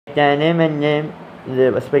Titanium എന്നെയും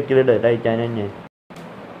ഇത് സ്പെക്കിലിട് titanium എന്നെ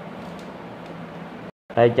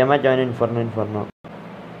ടൈറ്റാൻ മറ്റവൻ ഇൻഫർണോ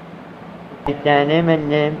ടൈറ്റാനിയം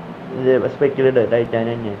എന്നെയും ഇത് സ്പെക്കിലിട്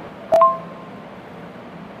ടൈറ്റാനിയം എന്നെ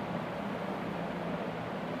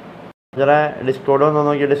ഇത്ര ഡിസ്കോഡ് വന്ന്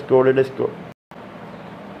നോക്കി ഡിസ്കോ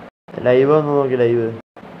ലൈവ് വന്ന് നോക്കി live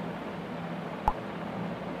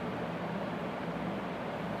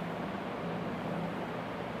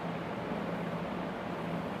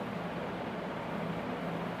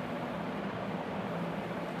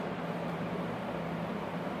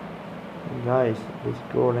guys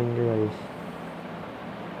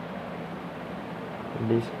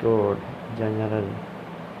discord general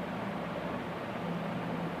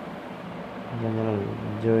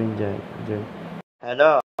join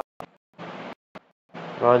hello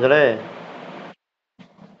roger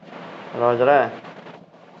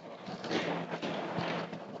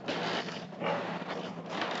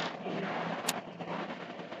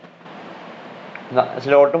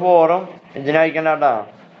slot 4 ഇതിനയക്കണ്ടാ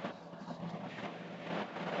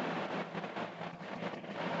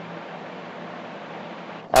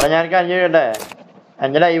അവിടെ ഞാനക്ക് 5 കേട്ടെ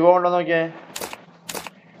 5 ലൈവ് കൊണ്ടോ നോക്കിയേ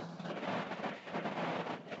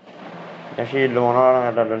ഷീൽഡ്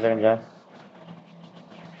കേട്ടോ സെക്കൻഡ്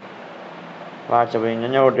വാട്സപ്പ്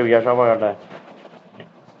ഞാൻ നോട്ടിഫിക്കേഷൻ പോകട്ടെ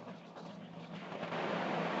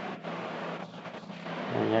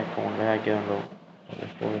ഞാൻ അക്കൗണ്ട് ഹാക്കിയതുണ്ടോ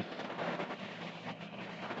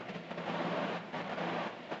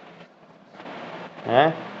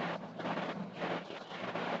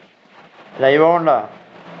ലൈവ് കൊണ്ടോ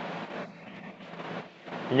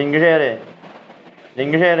ലിങ്ക്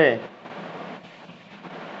ഷെയർ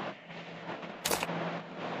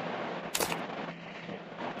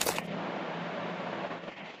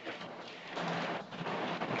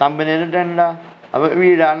തമ്പനയിലിട്ട അപ്പൊ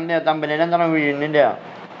വീഴാനില്ല തമ്പനയിൽ എന്താണ് വീഴുന്നില്ല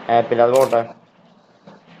ആപ്പിൽ അത് പോട്ടെ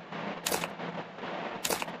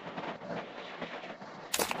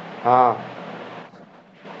ആ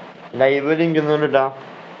ലൈവ് ലിങ്ക് ഒന്നും ഇട്ടാ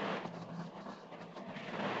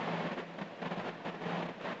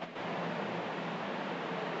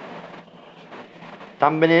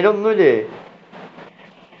തമ്പനയിലൊന്നുമില്ലേ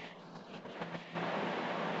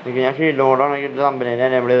ഞാൻ ഷീൽഡ് മോഡാണെങ്കിൽ തമ്പനയിൽ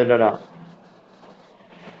എനേബിൾ ചെയ്തിട്ടാ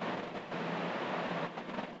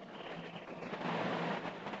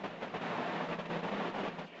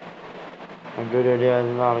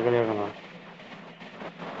നാളെ കളിയാക്കണോ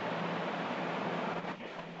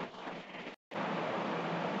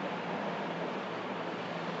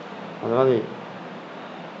അത് മതി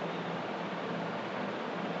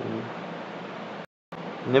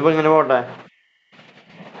ഇന്നിപ്പോ ഇങ്ങനെ പോട്ടെ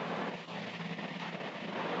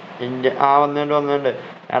വന്നിട്ടുണ്ട്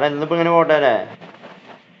എടാ ഇന്നിപ്പോ ഇങ്ങനെ പോട്ടെ അല്ലേ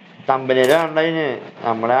തമ്പനയില് കണ്ടതിന്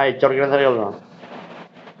നമ്മളെ അയച്ചുറക്കുന്ന അറിയാവുന്നോ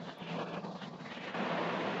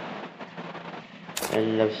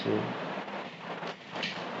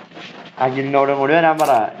അഖിലിനോടും കൂടി വരാൻ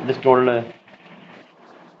പറ ഡിസ്കോഡില്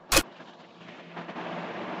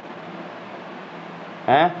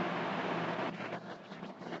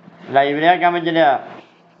ലൈവില് കേൾക്കാൻ പറ്റില്ല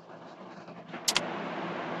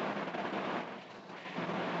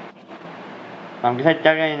നമുക്ക്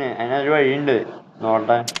സെറ്റാക്കാൻ അതിനൊരു വഴിയുണ്ട്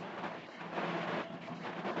നോട്ടെ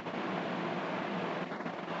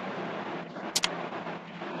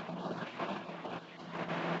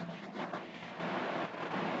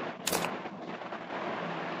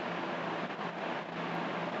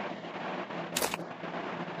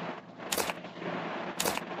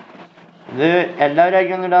ഇത് എല്ലാവരും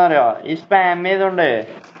അയക്കൊന്നുമില്ലാന്നറിയോ ഈ സ്പാം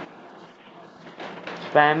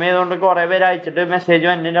ചെയ്തോണ്ട് കൊറേ പേര് അയച്ചിട്ട് മെസ്സേജ്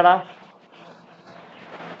വന്നില്ലടാ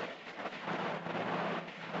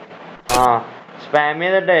സ്പാം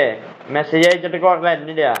ചെയ്തിട്ടേ മെസ്സേജ് അയച്ചിട്ട്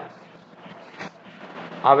വരുന്നില്ല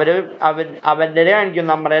അവരുടെ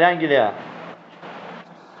കാണിക്കും നമ്മുടെ കാണിക്കില്ല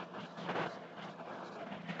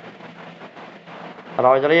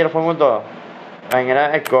റോജർ ഇയർഫോൺ കുത്തോ ഭയങ്കര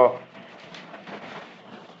എക്കോ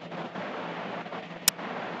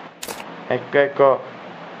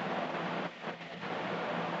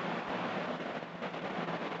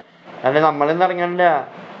അല്ലെ നമ്മളിന്ന് ഇറങ്ങണ്ട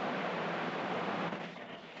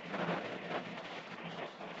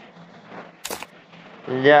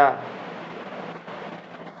ഇല്ല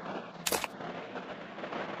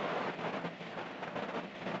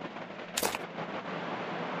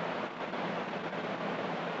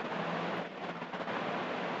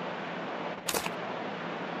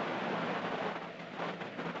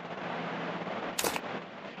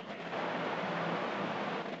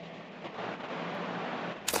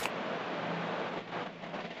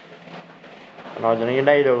റോജനെങ്കിൽ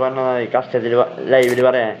ഡയലോഗ് പറഞ്ഞാൽ മതി കഷ്ടത്തിൽ ലൈവില്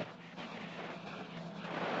പറയാൻ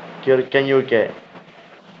കിറുക്കൻ UK.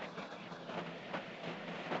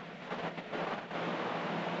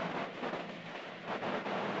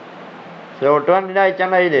 സ്ലോട്ട് വണ്ടിന്റെ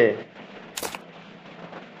അയച്ചാണ്ടായില്ലേ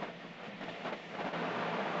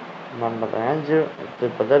മണ്ടത്തെ 5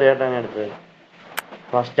 ഇപ്പത്തെ അറിയാട്ടാണ് അടുത്ത്.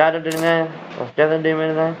 ഫസ്റ്റ് ആരിട്ടിരുന്നേ? ഫസ്റ്റ് ഏതാ ടീം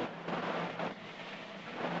വരുന്നേ?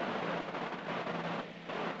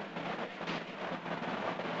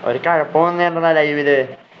 ഒരു കഴപ്പം വന്നേണ്ടാ ലൈവില്.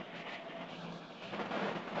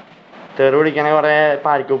 തെറി പിടിക്കണ കൊറേ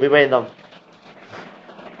പാൽക്കുപ്പി പെയ്തം.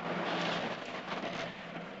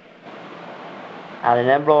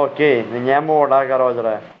 അതിനെ ബ്ലോക്ക് നിന്നെ മോഡാക്ക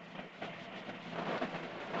റോജറെ.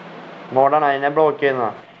 മോഡാണ് അതിനെ ബ്ലോക്ക് ചെയ്യുന്ന.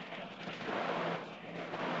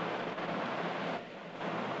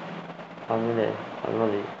 അന്നില്ലേ അത്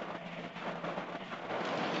മതി.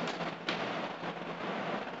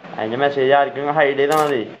 അതിന്റെ മെസ്സേജ് ആർക്കും ഹൈഡ് ചെയ്താൽ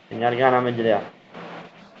മതി. ഇനി ആർക്കും കാണാൻ പറ്റില്ല.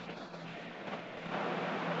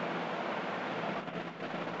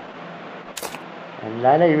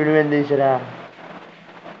 എല്ലാ ലൈവിലും എന്ത് ഈശ്വരാ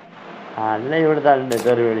നല്ല ഇവിടെ തണ്ട്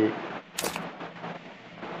തെറിവിളി.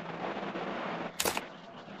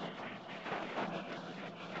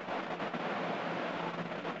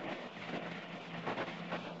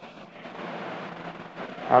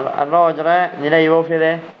 റോജറെ നീ ലൈവ് ഓഫ്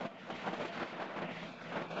ചെയ്തേ.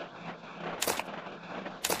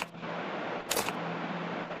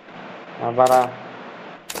 പറ.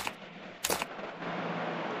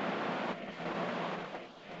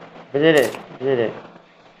 ശരി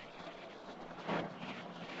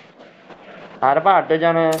ആരെ പാട്ട്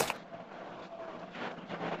വെച്ചാണ്?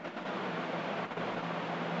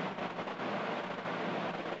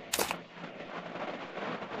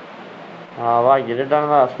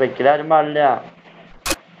 വൈകിട്ടാണ് സ്പെക്കിലാരും പാടില്ല.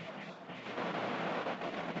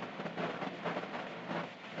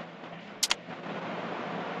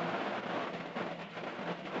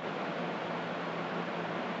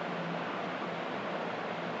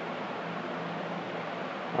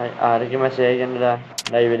 ആരൊക്കെ message അയക്കണ്ട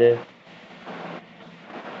ലൈവില്?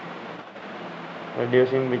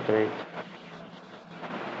 Reducing bit rate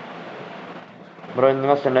bro. ഇന്ന്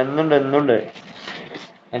മെസ്സേജ് എന്നുണ്ട്.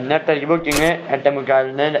 എന്നെ 8:00 booking,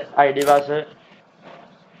 8:45 ID pass.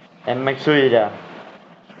 MX ഉയരാ.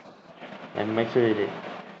 MX ഉയര്.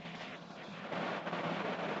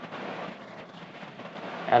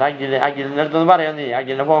 അഖിലിന്റെ അടുത്തൊന്ന് പറയാ നീ.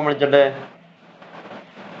 അഖിലിന്റെ ഫോൺ വിളിച്ചിട്ട്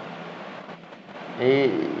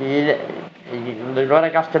എന്താ പറയാ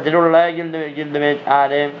കഷ്ടത്തിലുള്ള ഗിൽഡ്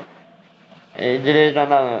ആരെയും ഇതില്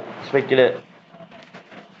സ്പെക്കില്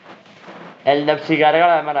LFC-കാരെ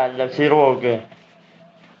കളയാൻ പറ. LFC rock.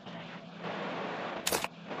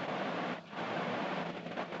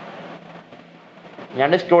 ഞാൻ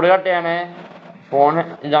ഡിസ്കോഡ് കട്ട് ചെയ്യണേ. ഫോൺ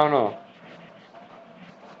ഇതാവണോ?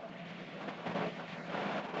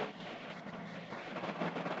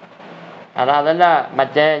 അതല്ല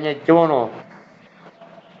മറ്റേ നെറ്റ് പോണോ?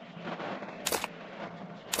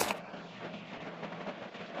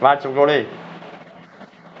 വാട്സപ്പ് കോള്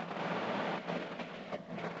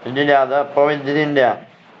ഇല്ല. അത് അപ്പൊ ഇതില്ല.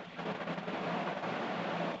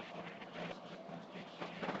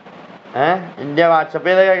 ഇന്ത്യ വാട്സപ്പ്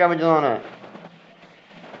ചെയ്താൽ കേൾക്കാൻ പറ്റുന്നതാണ്.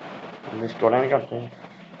 ഡിസ്കോഡാണ് കട്ട്.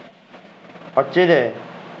 ഒച്ചയില്ലേ?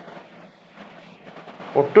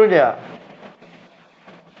 ഒട്ടുമില്ല.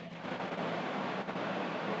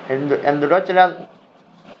 എന്തുട്ട് ഒച്ചില്ല?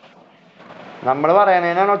 നമ്മള്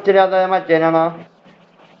പറയണേനാണ് ഒച്ചില്ലാത്തത് മറ്റേനാണോ?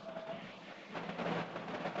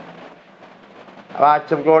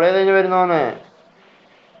 വാട്സപ്പ് കോൾ ചെയ്ത് കഴിഞ്ഞ് വരുന്നോന്ന്.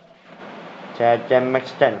 Chat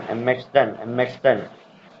MX10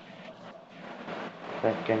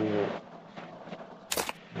 second.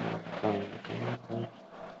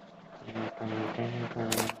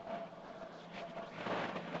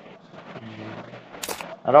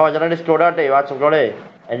 റോജറെ ഡിസ്കോഡ് ആട്ടെ. WhatsApp കോളേ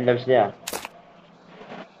LFC.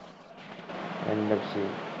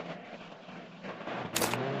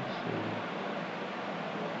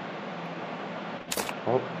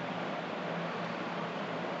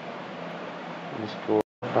 ഡിസ്കോഡ്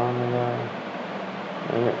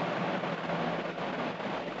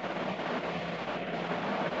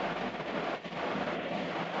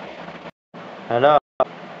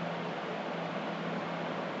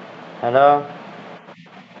ഹലോ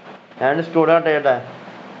ഞാൻ ഡിസ്കോഡ് ആട്ടെ കേട്ടെ.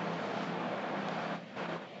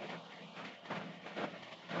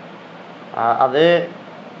 അത്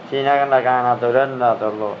സീനാക്കണ്ട.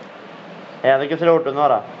 കാണാത്തവരല്ലാത്തുള്ളൂ. ഏതൊക്കെ സ്ലോട്ടെന്ന്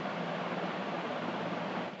പറ.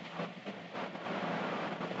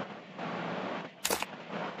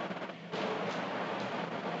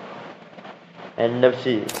 LFC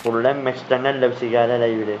full MX10 LFC-കാരെ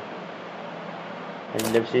ലൈവില്.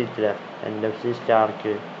 LFC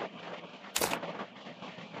Stark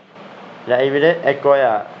ലൈവില്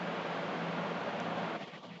എക്കോയാ.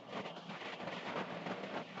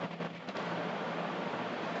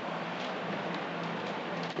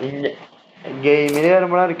 ഗെയിമിന്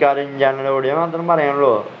വരുമ്പോഴാണ് എടുക്കാറ്. ഇന്റർണൽ ഓഡിയോ മാത്രം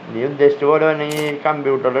പറയാനുള്ളൂ. നീ ഉദ്ദേശിച്ച പോലെ വേണമെങ്കിൽ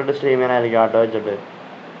കമ്പ്യൂട്ടറിലിട്ട് സ്ട്രീം ചെയ്യാൻ എലിഗാട്ടോ വെച്ചിട്ട്.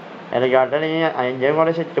 എലിഗാട്ടോ അല്ലെങ്കിൽ അതിൻ്റെ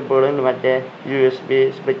കുറെ സെറ്റപ്പുകളുണ്ട്. മറ്റേ USB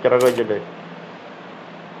സ്പീക്കറൊക്കെ വെച്ചിട്ട്.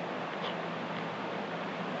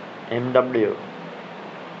 MW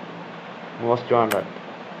most wanted.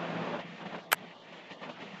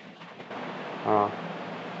 ആ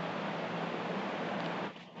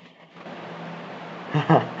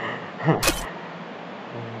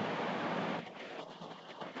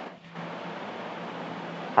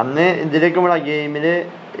അന്ന് ഇതിൽ നിൽക്കുമ്പോഴാ ഗെയിമില്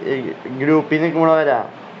ഗ്രൂപ്പിൽ നിൽക്കുമ്പോഴാ വരാ.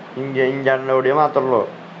 ഇന്റർണൽ ഓഡിയോ മാത്രമേ.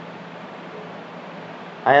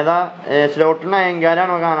 ഏതാ സ്ലോട്ടിൽ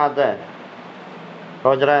നയൻകാരാണോ കാണാത്ത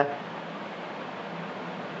റോജറെ?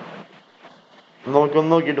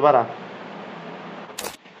 നോക്കിയിട്ട് പറ.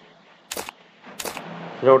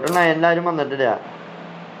 സ്ലോട്ട് 9 ആരും വന്നിട്ടില്ല.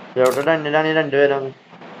 സ്ലോട്ട് 10 രണ്ടുപേരാണ്.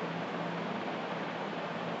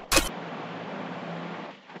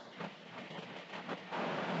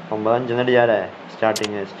 9:05 അടിയാലേ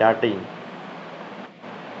സ്റ്റാർട്ടിങ്.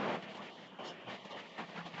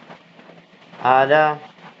 ആരാ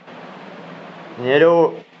നീ?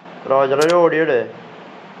 റോജർ ഒരു ഓഡിയോ ഇട്.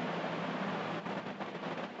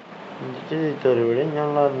 തെറിവിളി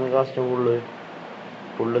ഞാനുള്ള കാസ്റ്റ്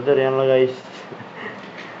ഫുള്ള് തെറിയാനുള്ള കൈസ്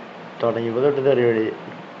തുടങ്ങിയപ്പോ തൊട്ട് തെറിവിളി.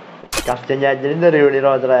 കസ്റ്റം ചാറ്റിലും തെറിവിളി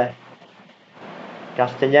റോജറെ.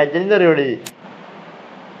 കസ്റ്റം ചാറ്റിലും തെറിവിളി.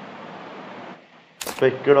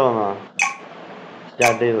 സ്പെക്കിടോന്നാ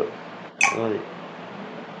സ്റ്റാർട്ട് ചെയ്തു. മതി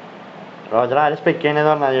റോജർ. ആരും സ്പെക്ക്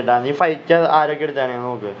ചെയ്യണെന്ന് പറഞ്ഞാൽ ചേട്ടാ. നീ ഫൈറ്റ് ആരൊക്കെ എടുത്താണേ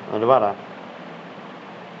നോക്ക് എന്നിട്ട് പറ.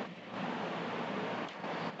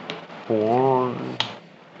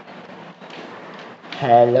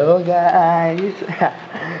 Hello guys.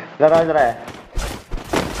 റോജറെ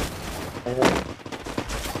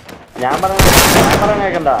ഞാൻ പറഞ്ഞ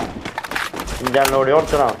കേക്കണ്ട. ഇന്റർണൽ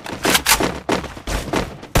ഓർത്തണോ?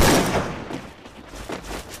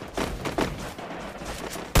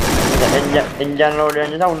 Internal audio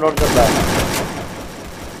sound കൊടുത്തിട്ട.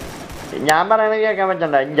 ഞാൻ പറയണ കേൾക്കാൻ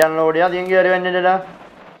പറ്റണ്ട. ഇന്റർണൽ ഓഡിയോ അധികം കയറി വന്നില്ല.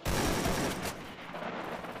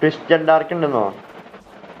 ട്വിസ്റ്റഡ് ഡാർക്ക് ഉണ്ടെന്നോ?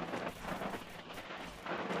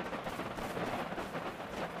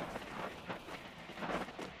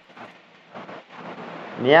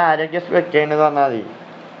 നീ ആരൊക്കെ സ്പെക്ട് ചെയ്യണെന്ന് പറഞ്ഞാൽ മതി.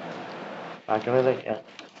 ബാക്കിയുള്ളതൊക്കെ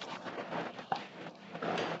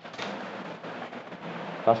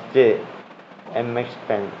ഫസ്റ്റ്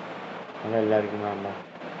MX10 അതെല്ലാവർക്കും വേണ്ട.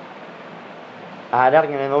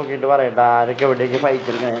 ആരങ്ങനെ നോക്കിയിട്ട് പറയട്ടെ. ആരൊക്കെ എവിടേക്ക് ഫൈറ്റ്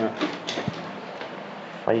എടുക്കാൻ.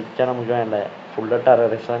 ഫൈറ്റാണ് നമുക്ക് വേണ്ടേ. ഫുള്ള്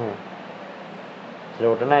ടെററിസ്റ്റാണ്.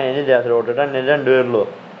 സ്ലോട്ട് 9 ഇല്ല. സ്ലോട്ട് 10 രണ്ടുപേരുള്ളൂ.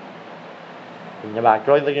 പിന്നെ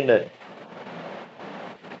ബാക്കിയുള്ള ഇതൊക്കെ ഉണ്ട്.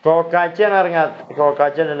 കോക്കാച്ചിയാണ് ഇറങ്ങാ.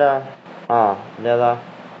 കോക്കാച്ചി അല്ലല്ലോ. ആ ഇല്ലേതാ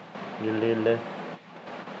ഗില്ല്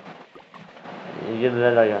ഈ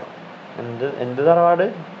ഗില്ലല്ല. എന്ത് തറവാട്?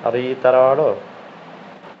 തറവാടോ?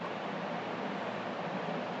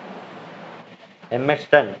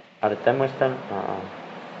 MX10 അടുത്ത MX10.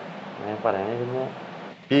 ഞാൻ പറയാനിരുന്ന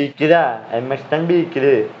ബീക്കിലാ. MX10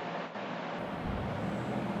 ബീക്കില്.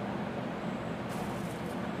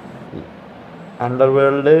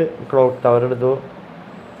 അണ്ടർവേൾഡ് ക്ലോക്ക് ടവർ എടുത്തു.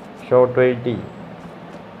 Short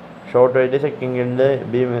wait സെക്കൻഡില്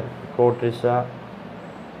beam കോട്രിസ.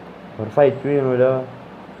 ഒരു ഫൈറ്റ് വീണൂലോ.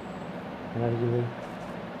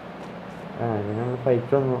 ഇതിനുള്ള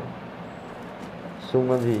ഫൈറ്റ് വന്നു.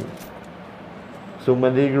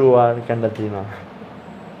 സുമതി ഗ്ലൂവാണ് കണ്ടെത്തിയ.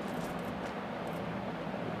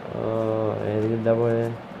 ഏത് കിട്ടാ പോലെ.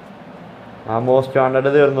 മോസ്റ്റ് വാണ്ടഡ്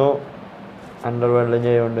തീർന്നു. അണ്ടർവേൾഡും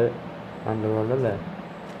ചെയ്യുന്നുണ്ട്. അണ്ടർവേൾഡ് അല്ലേ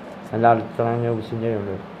നല്ല അടുത്ത ന്യൂസും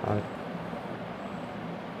ചെയ്യുന്നുണ്ട്.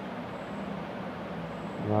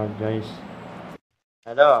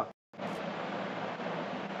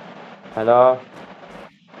 ഹലോ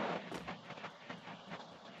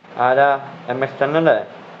ആരാ? MX10 അല്ലേ?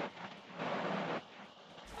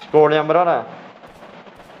 സ്കോഡ് നമ്പറാണ്.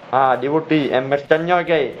 അടിപൊട്ടി. MX10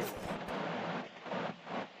 നോക്കിയായി.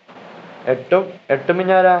 8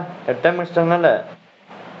 പിന്നെ ആരാ? 8 MX10 അല്ലേ?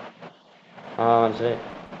 മനസ്സിലായി.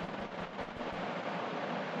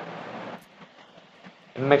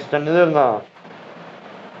 MX10 തീർന്നോ?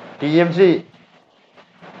 TMC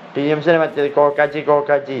മറ്റേത്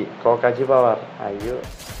കോക്കാച്ചി പവർ. അയ്യോ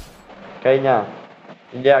കഴിഞ്ഞ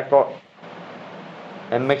ഇല്ല.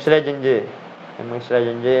 MX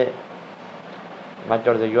legend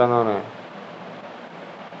മറ്റോടത്തേക്ക് വന്നോണ്.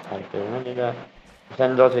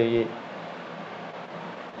 സെൻഡോസ്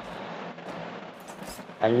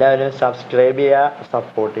എല്ലാവരും സബ്സ്ക്രൈബ് ചെയ്യുക,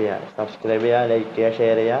 സപ്പോർട്ട് ചെയ്യുക. സബ്സ്ക്രൈബ് ചെയ്യുക, ലൈക്ക് ചെയ്യുക,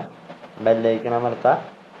 ഷെയർ ചെയ്യുക, ബെല്ലൈക്കൺ അമർത്തുക.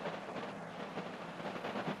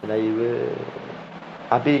 ലൈവ്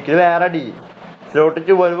ആ പീക്കിൽ വേറെ അടി. സ്ലോട്ട്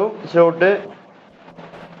ചുവലും സ്ലോട്ട്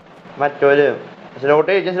മറ്റോര് സ്ലോട്ട്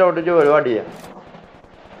കഴിച്ച സ്ലോട്ട് ചുവലും അടിയ.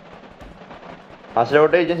 ആ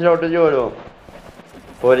സ്ലോട്ട് കഴിച്ച സ്ലോട്ട് ചുവലും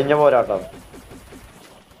പൊരിഞ്ഞ പോരാട്ടം.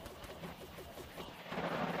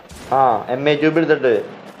 ആ MA ട്യൂബ് എടുത്തിട്ട്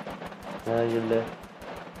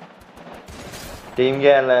ടീം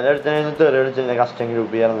കേരള എടുത്തതിന് തെറി കളിച്ചിട്ടുണ്ട്. കസ്റ്റം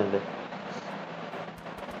ഗ്രൂപ്പ് ചേർന്നിട്ട്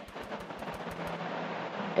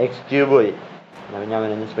എക്സ് ട്യൂബ് പോയി. ഞാൻ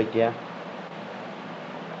അവനെ സ്പെക്ട് ചെയ്യാം.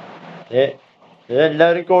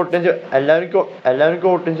 എല്ലാവരും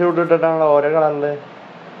കോട്ടിൻ ഷൂട്ട് ഇട്ടിട്ടാണല്ലോ ഓരോ കളറില്.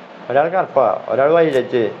 ഒരാൾ കറുപ്പാ, ഒരാൾ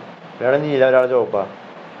വൈലറ്റ്, ഒരാൾ നീല, ഒരാൾ ചുവപ്പാ.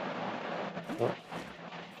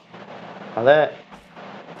 അതെ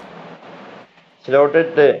സ്ലോട്ട്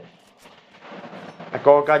ഇട്ട്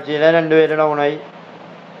കോക്കാച്ചിയിലെ രണ്ടുപേര് ഡൗണായി.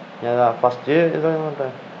 ഏതാ ഫസ്റ്റ് ഇത്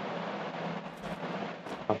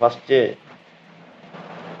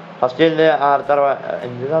ഫസ്റ്റ് എന്ത്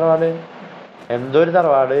എന്ത് തറവാട്, എന്തോ ഒരു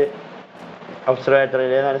തറവാട്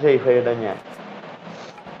ഒബ്സർവേറ്ററിയില് നല്ല സേഫ് ആയിട്ട് ഞാൻ.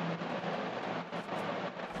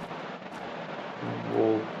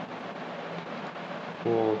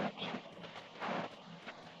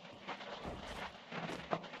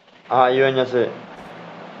 UNS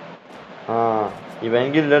ഇവൻ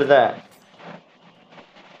ഗില്ലെടുത്ത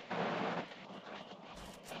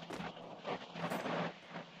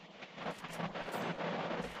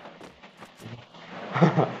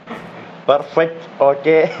perfect.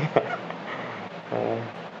 Okay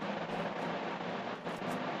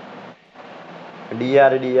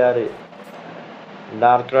DR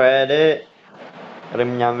dark Royal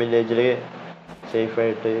റിംഞാം വില്ലേജില്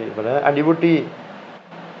സേഫായിട്ട്. ഇവിടെ അടിപൊട്ടി.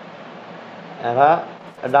 എടാ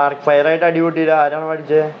ഡാർക്ക് ഫയർ ആയിട്ട് അടിപൊട്ടിയില്ല. ആരാണ്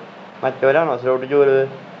പഠിച്ചത്? മറ്റവരാണോ സ്ലോട്ട് ചോറ്?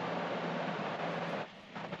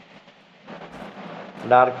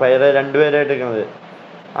 ഡാർക്ക് ഫയർ രണ്ടുപേരായിട്ട് നിൽക്കുന്നത്.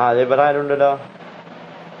 അതേപോലെ ആരുണ്ടല്ലോ.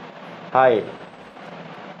 Hi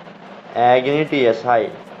ആഗ്നി TS.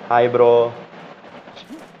 Hi bro.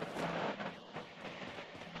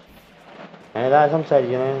 ഏതാ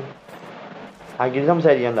സംസാരിക്കണേ? അഖിൽ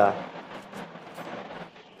സംസാരിക്കണ്ട.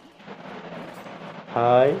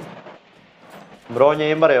 Hi bro.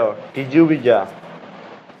 ഞാൻ പറയോ? ടിജു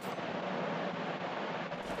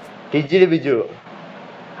ബിജു.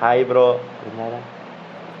 Hi bro.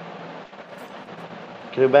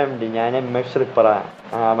 കൃപ MD. ഞാൻ MX റിപ്പറാ.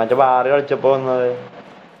 മറ്റേ ബാറ് കളിച്ചപ്പോ വന്നത്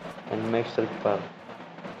MX റിപ്പർ.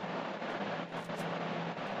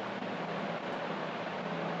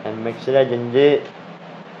 MX ലെജൻഡ്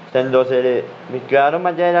സെന്തോസയില് മിക്കവാറും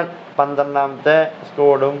മറ്റേ 12ാമത്തെ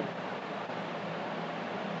സ്കോഡും.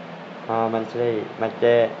 മനസ്സിലായി.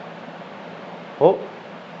 മറ്റേ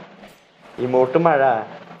ഇമോട്ട് മഴ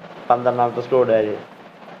 12ാമത്തെ സ്കോഡുകാര്.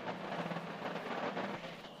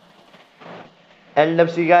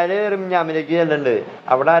 LFCക്കാര് റിംഞാമിലേക്ക് ചെല്ലുന്നുണ്ട്.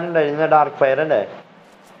 അവിടെ ആരുണ്ടായിരുന്ന? ഡാർക്ക് ഫയർ അല്ലേ?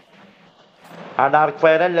 ഡാർക്ക്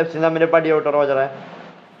ഫയർ LFC തമ്മിൽ പടിയോട്ടോ റോജറെ.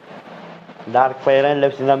 ഡാർക്ക് ഫയർ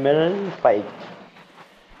LFC തമ്മിൽ ഫൈറ്റ്.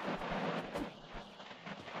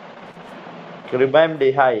 കൃപ MD.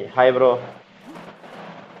 Hi bro.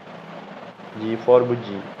 G4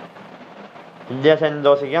 Bujji. India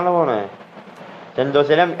സെന്തോസയ്ക്കാണല്ലോ പോണേ.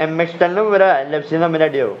 സെന്തോസിലെ MX10 ഇവരെ LFC തമ്മിൽ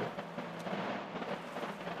അടിയാവും.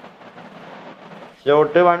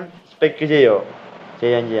 സ്ലോട്ട് 1 സ്പെക്ക്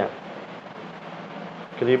ചെയ്യാം.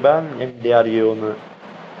 കൃപ MD അറിയോന്ന്.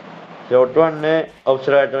 സ്ലോട്ട് 1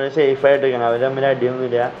 ഒബ്സർവേറ്ററി സേഫ് ആയിട്ട് നിൽക്കണം. അവർ തമ്മിൽ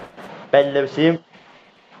അടിയൊന്നുമില്ല. LFCയും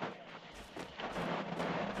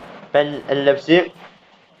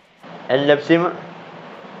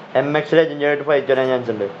MX ലെജൻഡായിട്ട് ഫൈറ്റ് വരാൻ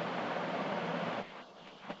ചാൻസ് ഉണ്ട്.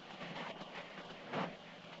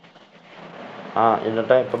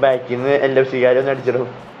 എന്നിട്ട് ഇപ്പൊ ബാക്കിൽ നിന്ന് LFCക്കാരൊന്നും അടിച്ചിടും.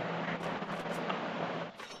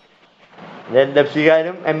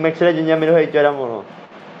 LFCക്കാരും MX ലെജൻഡ് തമ്മിൽ ഫൈറ്റ് വരാൻ പോണോ?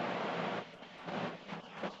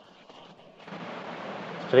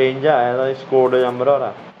 സ്ട്രേഞ്ചാ? ഏതാ സ്കോഡ് നമ്പർ പറ.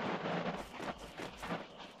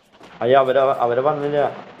 അവരെ പറഞ്ഞില്ല.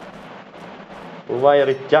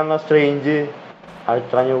 റിച്ച് ആണോ സ്ട്രേഞ്ച്?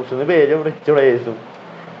 അൾട്രാ ന്യൂസ് പേരും റിച്ച് പ്ലേയേഴ്സും.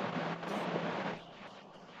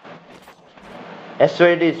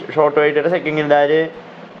 SYD ഷോർട്ട് വൈറ്റിയുടെ സെക്കൻഡിൽഡാര്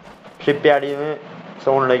ഷിപ്പ് യാർഡിൽ നിന്ന്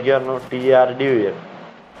സോണിലേക്ക് പറഞ്ഞു. TRD uyir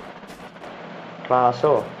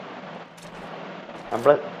ക്ലാസ്സോ?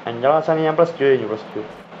 എൻ്റെ ക്ലാസ്സാണ്. ഞാൻ +2 കഴിഞ്ഞു. +2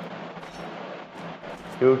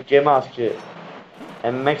 UK മാസ്റ്റ്.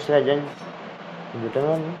 MX ലെജൻഡ് എന്നിട്ടെന്ന്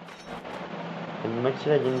പറഞ്ഞു. MX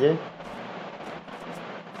ലെജൻഡ്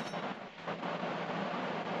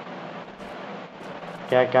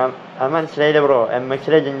കേക്കാം. അത് മനസ്സിലായില്ല bro. MX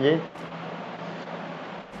Legend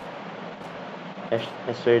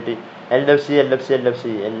SYT LFC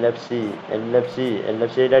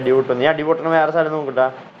അടി പൊട്ടും. നീ അടി പൊട്ടണ വേറെ സ്ഥലം നോക്കട്ടാ.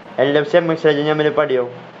 LFC MX Legend തമ്മിൽ ഇപ്പം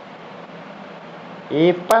അടിയാവും.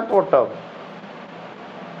 ഇപ്പം പൊട്ടോ.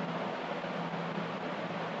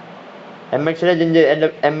 MX Legend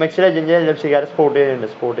LFC കാരെ സ്പോട്ട്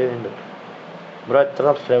ചെയ്തിട്ടുണ്ട് ബ്രോ. എത്ര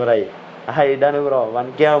സബ്സ്ക്രൈബറായി? ഹൈഡാണ് ബ്രോ.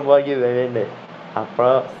 1K ആകുമ്പോൾ ഗിവ് അവേ ഉണ്ട്.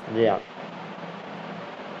 അപ്പോൾ ചെയ്യാം.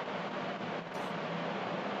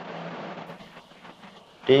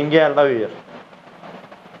 ടീം കേരള ഉയർ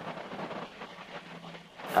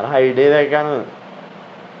അത് ഹൈഡ് ചെയ്തേക്കാണ്.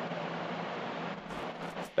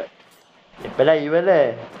 ഇപ്പൊ ലൈവ് അല്ലേ?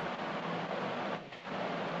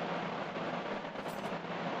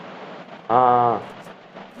 ആ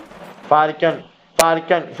ഫാൽക്കൺ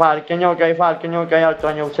നോക്കായി.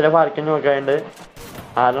 Ultra ന്യൂസിലെ falcon നോക്കായുണ്ട്.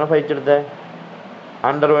 ആരാണ് ഫൈറ്റ് എടുത്തത്?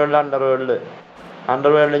 അണ്ടർവേൾഡ്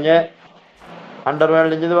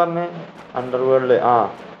ഇത് പറഞ്ഞ്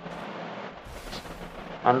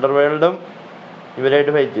അണ്ടർവേൾഡും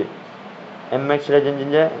ഇവരായിട്ട് ഫൈറ്റ്. MX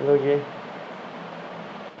Legendന്റെ നോക്കി.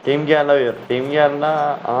 Team Kerala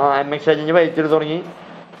MX Legend fight എടുത്ത് തുടങ്ങി.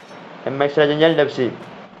 MX Legend LFC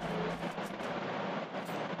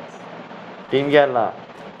team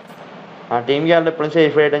Kerala ഇപ്പോഴും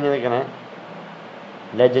സേഫ് ആയിട്ട് തന്നെ നിൽക്കണേ.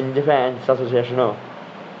 Legend fans അസോസിയേഷനോ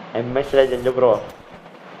MX Legend bro.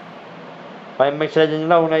 അപ്പൊ MX Legend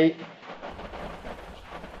ഡൗണായി.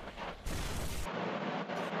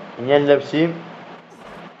 ഇനി LFCയും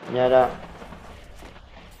ഞാനാ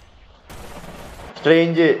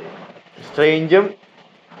സ്ട്രേഞ്ചും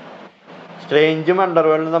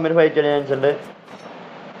അണ്ടർവേൾഡും തമ്മിൽ ഫൈറ്റ് ചെയ്യാൻ ചാൻസ് ഉണ്ട്.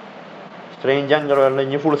 സ്ട്രേഞ്ച് അണ്ടർവേൾഡ്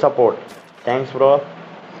ഇനി full support. Thanks bro.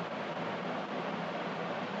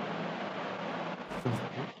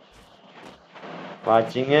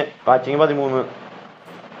 Watching 13.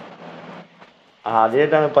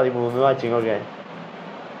 ആദ്യമായിട്ടാണ് 13 വാച്ചിങ് ഒക്കെ.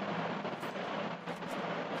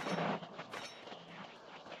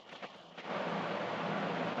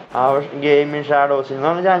 ആ ഗെയിമിംഗ് ഷാഡോസ്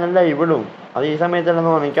എന്നാണ് ചാനൽ ലൈവ് ഇടും. അത് ഈ സമയത്തല്ലെന്ന്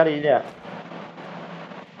തോന്നുന്നു, എനിക്കറിയില്ല.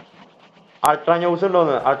 അൾട്രാ ന്യൂസ്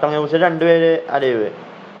ഉണ്ടോന്ന്. അൾട്രാ ന്യൂസ് 2 പേര് അലൈവ്.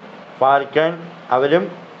 ഫാൽക്കൺ അവരും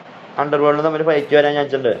അണ്ടർവേൾഡും തമ്മിൽ ഫൈറ്റ് വരാൻ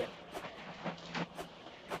ചാൻസ് ഉണ്ട്.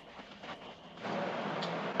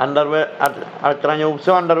 അൾട്രാ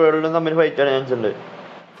ന്യൂസും അണ്ടർവേൾഡും തമ്മിൽ ഫൈറ്റ് വരാൻ ചാൻസ് ഉണ്ട്.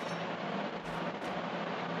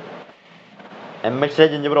 MX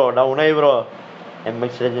Legend bro ഡൗണായി bro.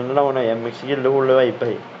 MX Legend ഡൗണായി. MX guild full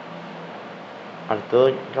വൈപ്പായി. അടുത്ത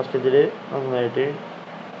കസ്റ്റത്തില് നന്നായിട്ട്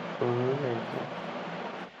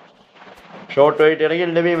ഷോർട്ട് വൈറ്റുകളെ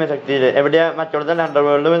ഗിൽഡ് ഭീമശക്തിയില് എവിടെയാ? മറ്റോടത്തല്ല,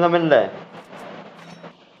 അണ്ടർവേൾഡ് തമ്മിലല്ലേ?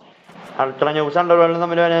 അൾട്രാ ന്യൂസ് അണ്ടർവേൾഡും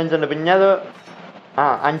തമ്മിൽ വരാൻ ചാൻസ് ഉണ്ട്. പിന്നെ അത്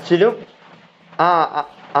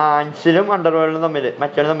അഞ്ചിലും അണ്ടർവേൾഡും തമ്മിൽ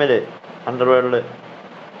അണ്ടർവേൾഡ്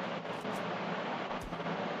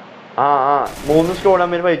 3 സ്കോഡ്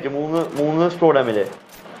തമ്മിൽ ഫൈറ്റ്. 3 സ്കോഡ് തമ്മിൽ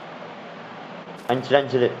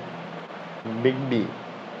 5 ബിഗ് ബി.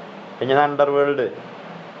 പിന്നെ അണ്ടർവേൾഡ്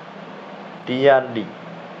TRD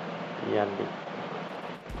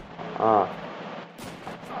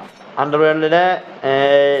അണ്ടർവേൾഡിലെ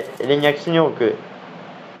ലിനക്സ് നോക്ക്.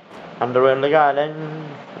 അണ്ടർവേൾഡ് കാലൻ.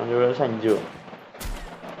 അണ്ടർവേൾഡ് സഞ്ജു.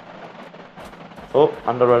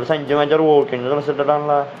 അണ്ടർവേൾഡ് സഞ്ജു മറ്റേ walking dress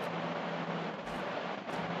ഇട്ടിട്ടാണല്ലോ.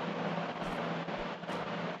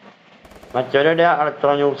 മറ്റവരെവിടെയാ?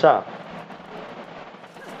 Ultra ന്യൂസാ.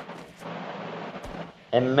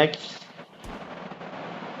 MX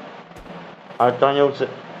ultra news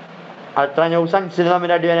 5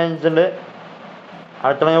 തമ്മിൽ അടി വരാൻ ചാൻസ് ഉണ്ട്.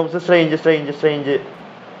 അൾട്രാ ന്യൂസ് സ്ട്രേഞ്ച്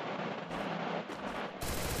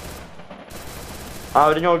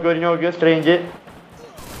ഒരു നോക്കി സ്ട്രേഞ്ച്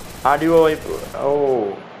അടി പോയി.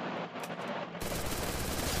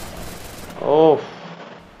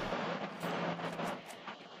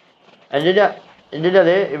 ഇല്ല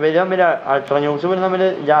അതെ ഇവര് തമ്മിൽ അൾട്രാ ന്യൂസ് തമ്മിൽ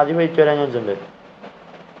ജാതി ഫൈറ്റ് വരാൻ ചാൻസ് ഉണ്ട്.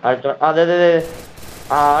 അതെ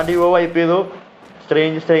ഡിവോ വൈപ്പ് ചെയ്തു.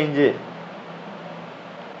 സ്ട്രേഞ്ച്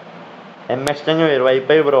MX തന്നെ വരും.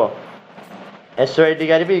 വൈപ്പായി ബ്രോ. SYT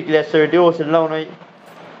കാര് പീക്കില്ല. SYT ഹോസ്പിറ്റലാവണായി.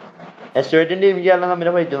 SYT ടീം കേരളം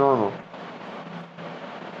തമ്മിലെ ഫൈറ്റ് തോന്നുന്നു.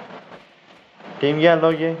 ടീം കേരളം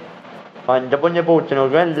നോക്കി. എൻ്റെ പൊന്നെ പോച്ച്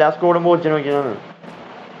നോക്കുക. എല്ലാ സ്കോഡും പോച്ച് നോക്കിയതാണ്.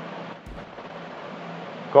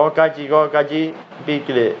 കോക്കാച്ചി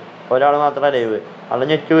പീക്കില് ഒരാൾ മാത്രം ലൈവ്. അവിടെ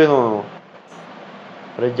ഞെറ്റ് പോയി തോന്നുന്നു.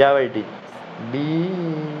 റിജാവായിട്ട്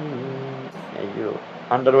അയ്യോ.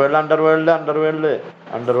 അണ്ടർവേൾഡ്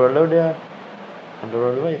എവിടെയാ?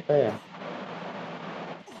 അണ്ടർവേൾഡ് വൈപ്പായ.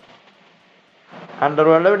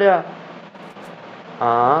 അണ്ടർവേൾഡ് എവിടെയാ?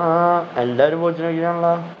 ആ എല്ലാവരും പോയിട്ട്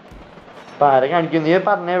നോക്കിയാണല്ലോ. ഇപ്പൊ ആരെ കാണിക്കും? നീ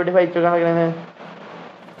പറഞ്ഞ എവിടെ ഫൈറ്റ് ഒക്കെ നടക്കണേന്ന്?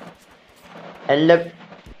 എല്ലാ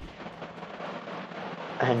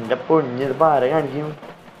എന്റെ പൊഞ്ഞ് ഇതിപ്പോ ആരെ കാണിക്കും?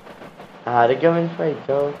 ആരൊക്കെ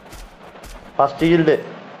ഫൈറ്റോ? ഫസ്റ്റ് ഗിൽഡ്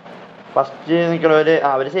ഫസ്റ്റ് നിൽക്കണവര്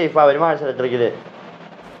അവര് സേഫ്, അവര് marshal ഇലക്ട്രിക്കില്.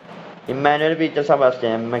 Emmanuel Peter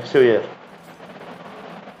Sebastian MX ഉയർ.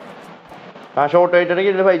 ആ ഷോർട്ട് വെയിറ്റയുടെ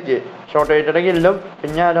ഗില്ല് ഫൈറ്റ്. ഷോർട്ട് വെയിറ്റയുടെ ഗില്ലും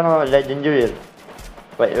പിന്നെ ആരാണോ ലെജൻഡ് ഉയർ.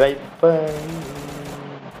 വൈപ്പ്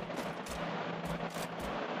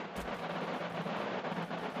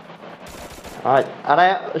ആ ആടാ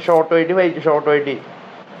short wait fight. Short wait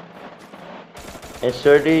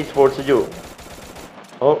SOT sports ജു.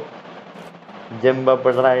 ഓ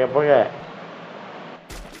ജമ്പപ്പോഴേ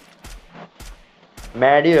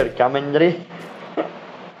മാഡിയർ കമന്ററി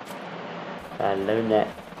അല്ല പിന്നെ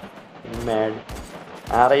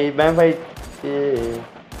അറേബ്യൻ ഫൈറ്റ്.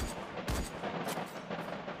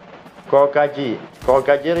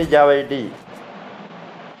 കോക്കാച്ചി റിജാവൈറ്റി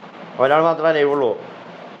ഒരാൾ മാത്രമേ അറിയുള്ളൂ.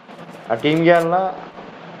 ആ ടീം കേരള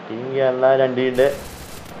 2 ഉണ്ട്.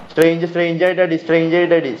 സ്ട്രേഞ്ച് ആയിട്ട് അടി.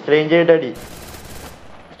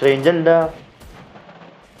 സ്ട്രേഞ്ച് അല്ല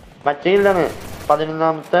മറ്റേ ഇല്ലാണ്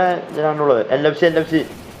 11ാമത്തെ ഇതിലാണുള്ളത്.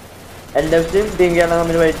 LFCയും ടീം കേരള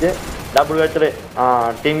തമ്മിൽ ഫൈറ്റ്. ഡബിൾ വെച്ചർ. ആ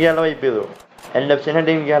ടീം കേരള വൈപ്പ് ചെയ്തു. LFCനെ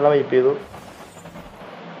ടീം കേരള വൈപ്പ് ചെയ്തു.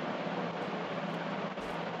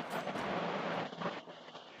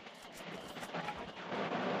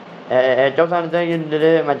 ഏറ്റവും സ്ഥാനത്തെ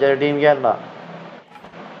ഗിൽഡില് മറ്റേ ടീം കേരള.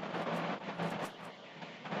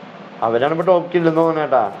 അവരാണ് ഇപ്പൊ ടോപ്പ് കില്ലെന്ന്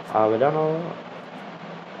തോന്നേട്ടാ. അവരാണോ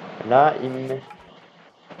അല്ല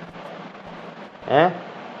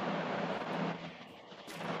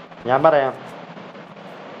ഞാൻ പറയാം.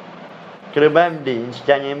 കൃപ MD ഇൻസ്റ്റ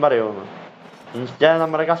ഞാൻ പറയുമെന്ന്. ഇൻസ്റ്റ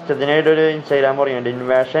നമ്മുടെ കസ്റ്റത്തിനായിട്ടൊരു ഇൻസ്റ്റാഗ്രാം പറയുന്നുണ്ട്.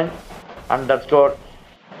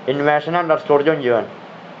 invasion_21.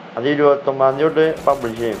 അത് 29 തൊട്ട്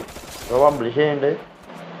പബ്ലിഷ് ചെയ്യും. അപ്പോൾ പബ്ലിഷ് ചെയ്യുന്നുണ്ട്.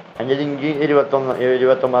 അതിൻ്റെ ലിങ്ക്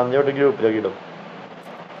 29 തൊട്ട് ഗ്രൂപ്പിലേക്ക് ഇടും.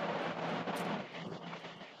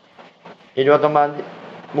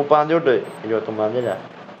 30 തൊട്ട് 29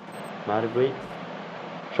 മാറിപ്പോയി.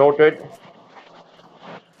 ഷോർട്ട് വെയിറ്റ്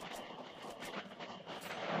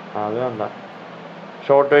അത് വേണ്ട.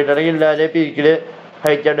 ഷോർട്ട് വെയിറ്ററെ ഇല്ലാതെ പീക്കില്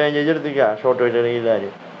ഹൈറ്റ് അഡ്വാൻറ്റേജ് എടുത്തിക്ക. ഷോർട്ട് വെയിറ്ററെ ഇല്ലാതെ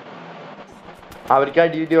അവർക്ക്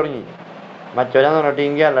അടി കിട്ടി തുടങ്ങി. മറ്റവരാന്ന് പറഞ്ഞ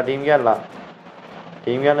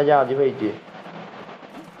ടീം കേരള ജാതി fight.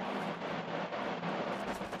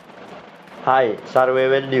 Hi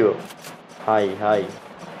survival due. Hi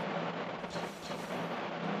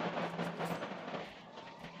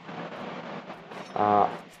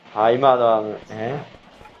hi മാധവാന്ന്.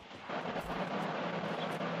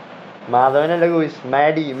 മാധവനല്ല goose.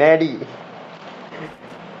 Madey #Madey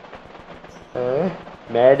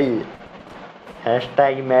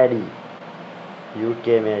UK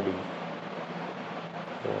Madey.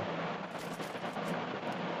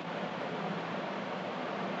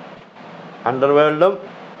 അണ്ടർവേൾഡും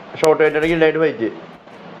short weighted ഗില്ലായിട്ട് fight.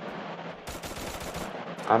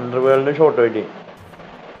 അണ്ടർവേൾഡും short wait.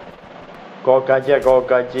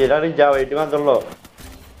 കോക്കാച്ചിയിലെ റിജാവൈറ്റ് മാത്രമല്ലോ.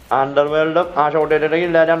 അണ്ടർവേൾഡും ആ ഷോർട്ട് വെയിറ്റഡ്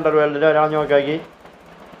ഗില്ലാതെ അണ്ടർവേൾഡിൽ ഒരാൾ നോക്കാക്കി.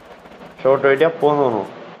 ഷോർട്ട് വെയിറ്റ് അപ്പോന്ന് തോന്നുന്നു.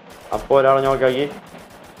 അപ്പോൾ ഒരാൾ നോക്കാക്കി.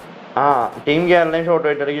 ആ ടീം കേരളയും ഷോർട്ട്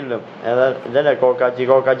വെയിറ്റഡ് ഗില്ലും ഇതല്ലേ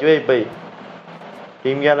കോക്കാച്ചി വൈപ്പായി.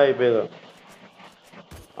 ടീം കേരള വൈപ്പ് ചെയ്തു.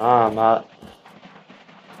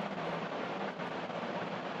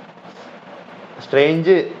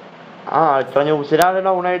 സ്ട്രേഞ്ച് ഇത്ര ന്യൂസിലാണ്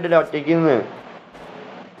ഡൗൺ ആയിട്ടില്ല ഒറ്റയ്ക്ക് നിന്ന്.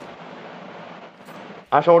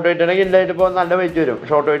 ആ ഷോർട്ട് വെയിറ്റഡ് ഗില്ലായിട്ട് ഇപ്പോൾ നല്ല വെയിറ്റ് വരും.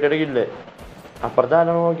 ഷോർട്ട് വെയിറ്റഡ് ഗില്ല് അപ്പുറത്തെ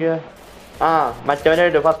ആരാണ് നോക്കിയത്?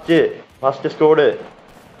 മറ്റവനായിട്ട് first squad.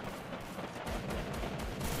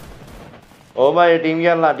 Oh by team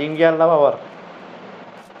Kerala power.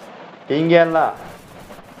 Team Kerala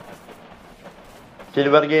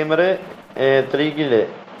silver gamer 3 kill.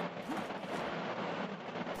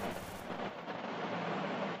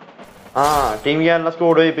 Team Kerala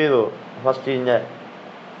squad wipe ചെയ്തു. ഫസ്റ്റിൻ്റെ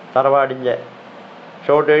തറവാടിൻ്റെ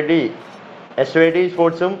ഷോർട്ട് വെയിറ്റ് SYT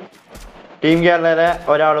സ്പോർട്സും ടീം കേരളയിലെ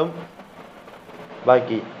ഒരാളും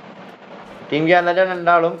ബാക്കി. ടീം കേരളയിലെ 2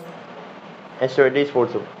 ആളും SYT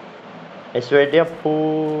സ്പോർട്സും. SYT Appu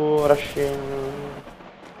Russian.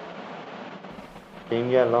 Team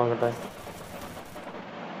Kerala നോക്കട്ടെ.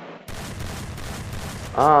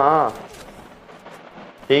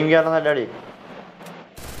 ടീം കേരള നല്ല അടി.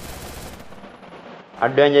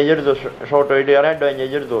 അഡ്വാൻറ്റേജ് എടുത്തു. ഷോർട്ട് വെയിറ്റ് കയറി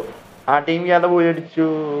അഡ്വാൻറ്റേജ് എടുത്തു. ടീം കേരള പോയി അടിച്ചു.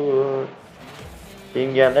 ടീം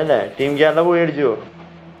കേരള പോയി അടിച്ചു.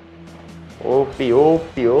 OP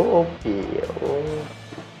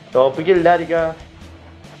topic ഇല്ലായിരിക്ക.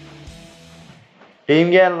 Team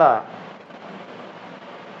Kerala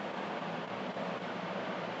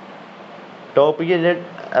top kill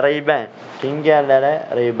Ray-Ban. Team കേരളയുടെ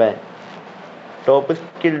Ray-Ban. Top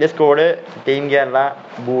kill squad team Kerala.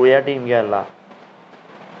 Booyah team Kerala.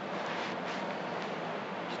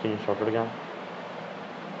 Screenshot എടുക്കാം.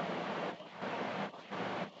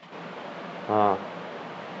 ആ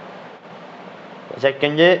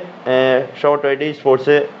second short white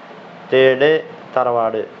sports. Third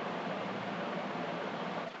തറവാട്.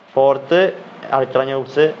 Fourth ultra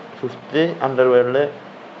news. Fifth underworld.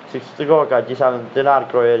 Sixth കോക്കാച്ചി. Seventh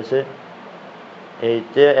dark Royals.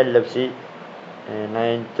 Eighth LFC.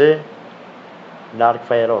 Ninth dark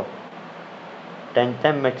ഫയറോ. 10th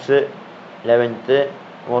MX. 11th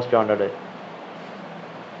most wanted.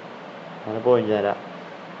 അങ്ങനെ point തരാം.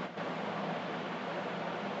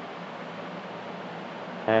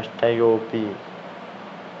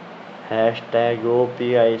 #OP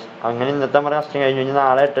guys. അങ്ങനെ ഇന്നത്തെ നമ്മുടെ custom കഴിഞ്ഞു. കഴിഞ്ഞാൽ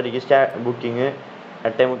നാളെ 8:30 ബുക്കിങ്.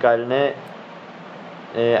 8:45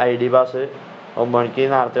 ID pass. 9 മണിക്ക്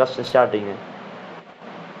നാളത്തെ custom starting.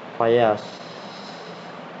 Fayaz.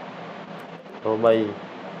 Oh by.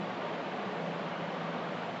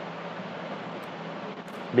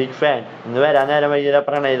 Big fan. ഇന്ന് വരാൻ നേരം വൈകിയ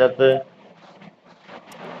പ്രണയിതത്ത്.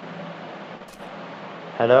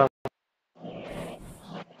 ഹലോ.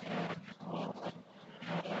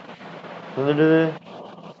 എന്നിട്ട്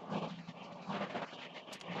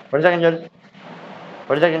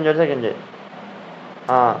ഒരു സെക്കൻഡ്.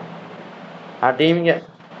 ആ ടീം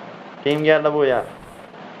കേരള പോയാ.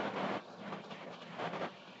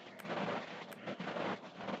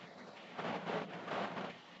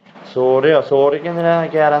 സോറിക്ക് എന്തിനാ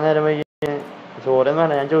കേറാൻ നേരം വൈകി? സോറി ഒന്നും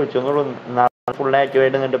വേണ്ട, ഞാൻ ചോദിച്ചോന്നുള്ളൂ. ഫുൾ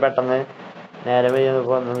ആക്റ്റീവായിട്ട് നിന്നിട്ട് പെട്ടെന്ന് നേരം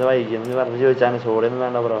വൈകി എന്ന് പറഞ്ഞ് ചോദിച്ചാണ്. സോറി ഒന്നും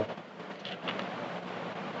വേണ്ട bro.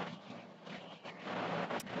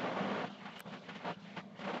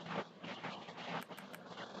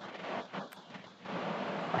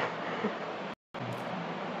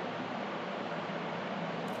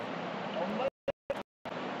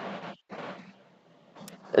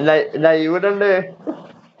 Live ഇടണ്ട്.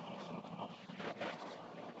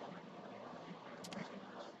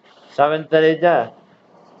 Seventh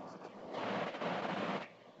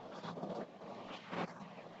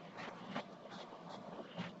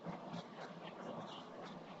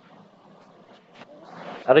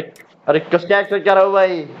request accept करो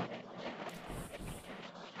भाई.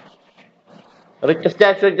 रिक्वेस्ट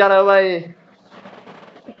एक्सेप्ट करो भाई.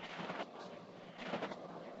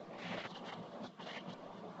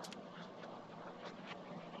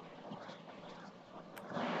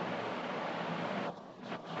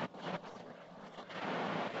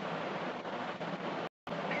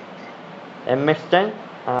 MX10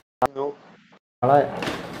 നാളെ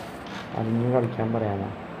അരിഞ്ഞ് കളിക്കാൻ പറയാനാ.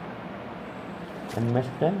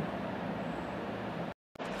 MX10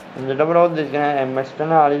 എന്നിട്ട് ബ്രോ ഉദ്ദേശിക്കണേ?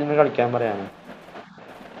 MX10 ആളിരുന്ന് കളിക്കാൻ പറയാനാ.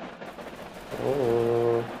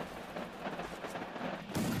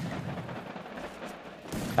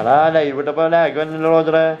 എടാ ലൈവ് ഇട്ടപ്പോ ലാഗ് വന്നല്ലോ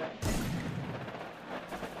റോജറെ.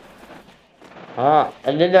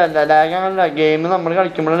 അല്ല ലാഗ് അങ്ങനല്ല, ഗെയിം നമ്മൾ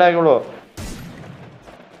കളിക്കുമ്പോഴേ ലാഗുള്ളൂ.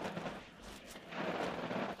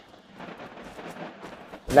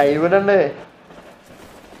 ലൈവ് ഇടണ്ട്.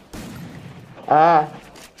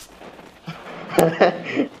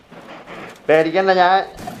 പേടിക്കണ്ട.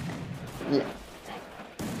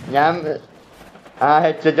 ഞാൻ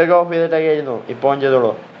ഹെഡ്സെറ്റ് ഒക്കെ ഓഫ് ചെയ്തിട്ടൊക്കെ ആയിരുന്നു. ഇപ്പൊ ഓൺ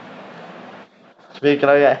ചെയ്തോളൂ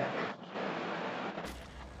സ്പീക്കറൊക്കെ.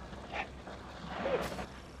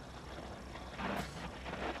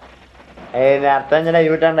 നേരത്തെ ഞാൻ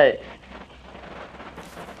ലൈവ് ഇട്ടണ്ടേ.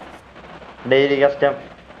 Daily custom.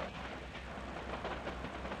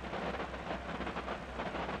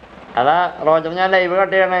 അതാ റോജർ, ഞാൻ ലൈവ്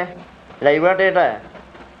കട്ട് ചെയ്യണേ. ലൈവ് കട്ട് ചെയ്യട്ടെ.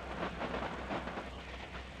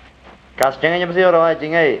 കസ്റ്റം കഴിഞ്ഞപ്പോ 0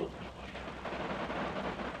 വാച്ചിങ് ആയി.